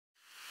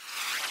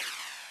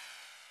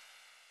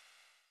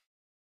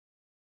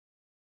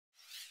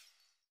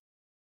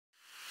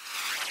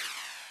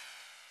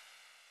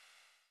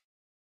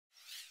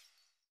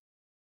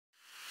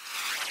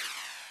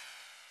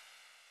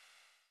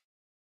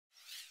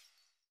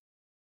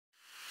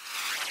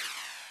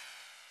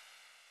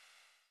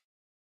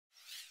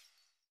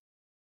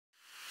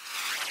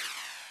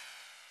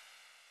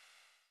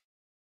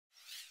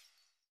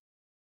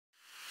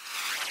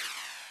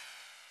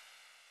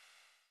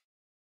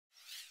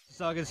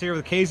Mississauga is here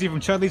with Casey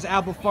from Chudleigh's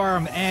Apple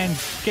Farm. And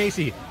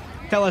Casey,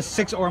 tell us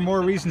 6 or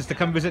more reasons to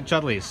come visit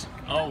Chudleigh's.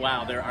 Oh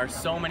wow, there are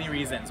so many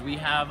reasons. We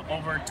have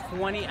over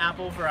 20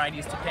 apple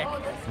varieties to pick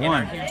in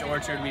our huge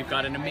orchard. We've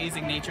got an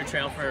amazing nature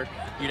trail for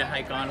you to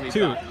hike on. We've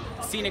got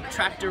scenic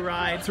tractor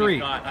rides. We've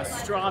got a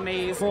straw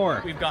maze.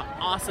 We've got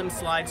awesome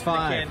slides for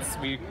the kids.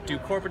 We do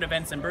corporate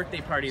events and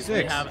birthday parties.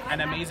 We have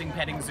an amazing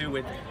petting zoo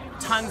with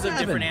tons of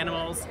different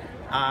animals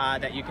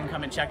that you can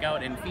come and check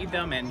out and feed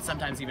them, and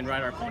sometimes even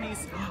ride our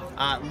ponies.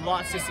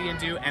 Lots to see and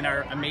do, and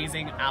our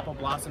amazing apple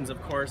blossoms,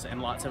 of course,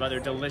 and lots of other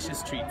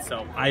delicious treats.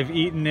 So I've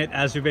eaten it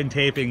as we've been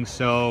taping,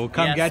 so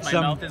come get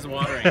some. My mouth is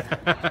watering.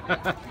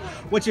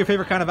 What's your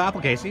favorite kind of apple,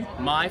 Casey?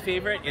 My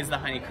favorite is the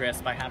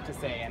Honeycrisp, I have to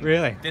say. And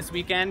really? This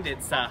weekend,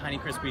 it's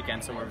Honeycrisp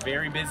weekend, so we're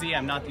very busy.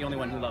 I'm not the only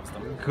one who loves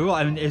them. Cool.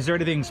 And is there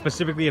anything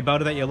specifically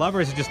about it that you love,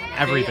 or is it just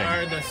everything?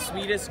 They are the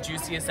sweetest,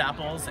 juiciest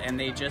apples, and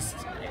they just,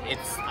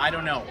 I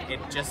don't know,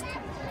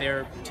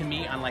 they're, to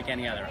me, unlike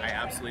any other. I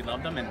absolutely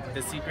love them, and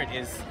the secret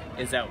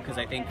is out, because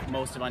I think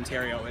most of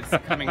Ontario is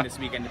coming this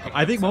weekend to pick them.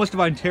 I think most of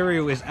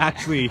Ontario is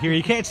actually here.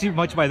 You can't see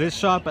much by this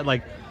shop, but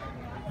like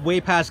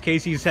way past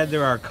Casey's head,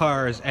 there are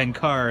cars and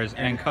cars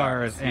and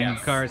cars and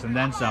cars and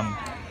then some.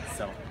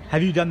 So,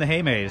 have you done the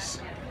hay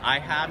maze? I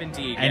have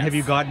indeed. And have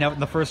you gotten out in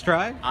the first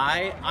try?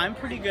 I'm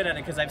pretty good at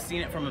it because I've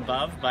seen it from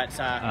above, but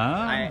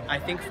I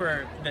think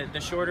for the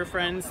shorter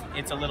friends,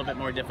 it's a little bit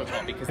more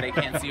difficult because they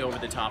can't see over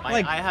the top.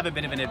 I have a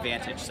bit of an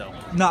advantage, so.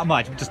 Not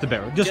much, just a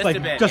bit.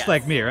 Just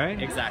like me,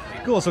 right?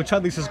 Exactly. Cool, so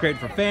Chudleigh's is great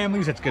for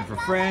families, it's good for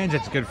friends,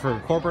 it's good for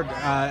corporate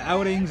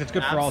outings, it's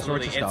good for all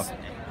sorts of stuff.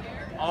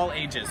 All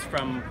ages,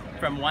 from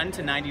 1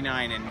 to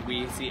 99, and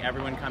we see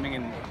everyone coming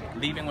and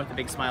leaving with a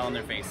big smile on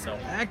their face, so.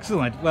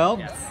 Excellent, well.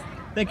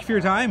 Thank you for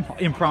your time,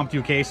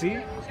 impromptu Casey.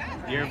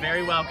 You're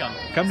very welcome.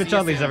 Come to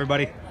Chudleigh's,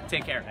 everybody.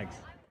 Take care. Thanks.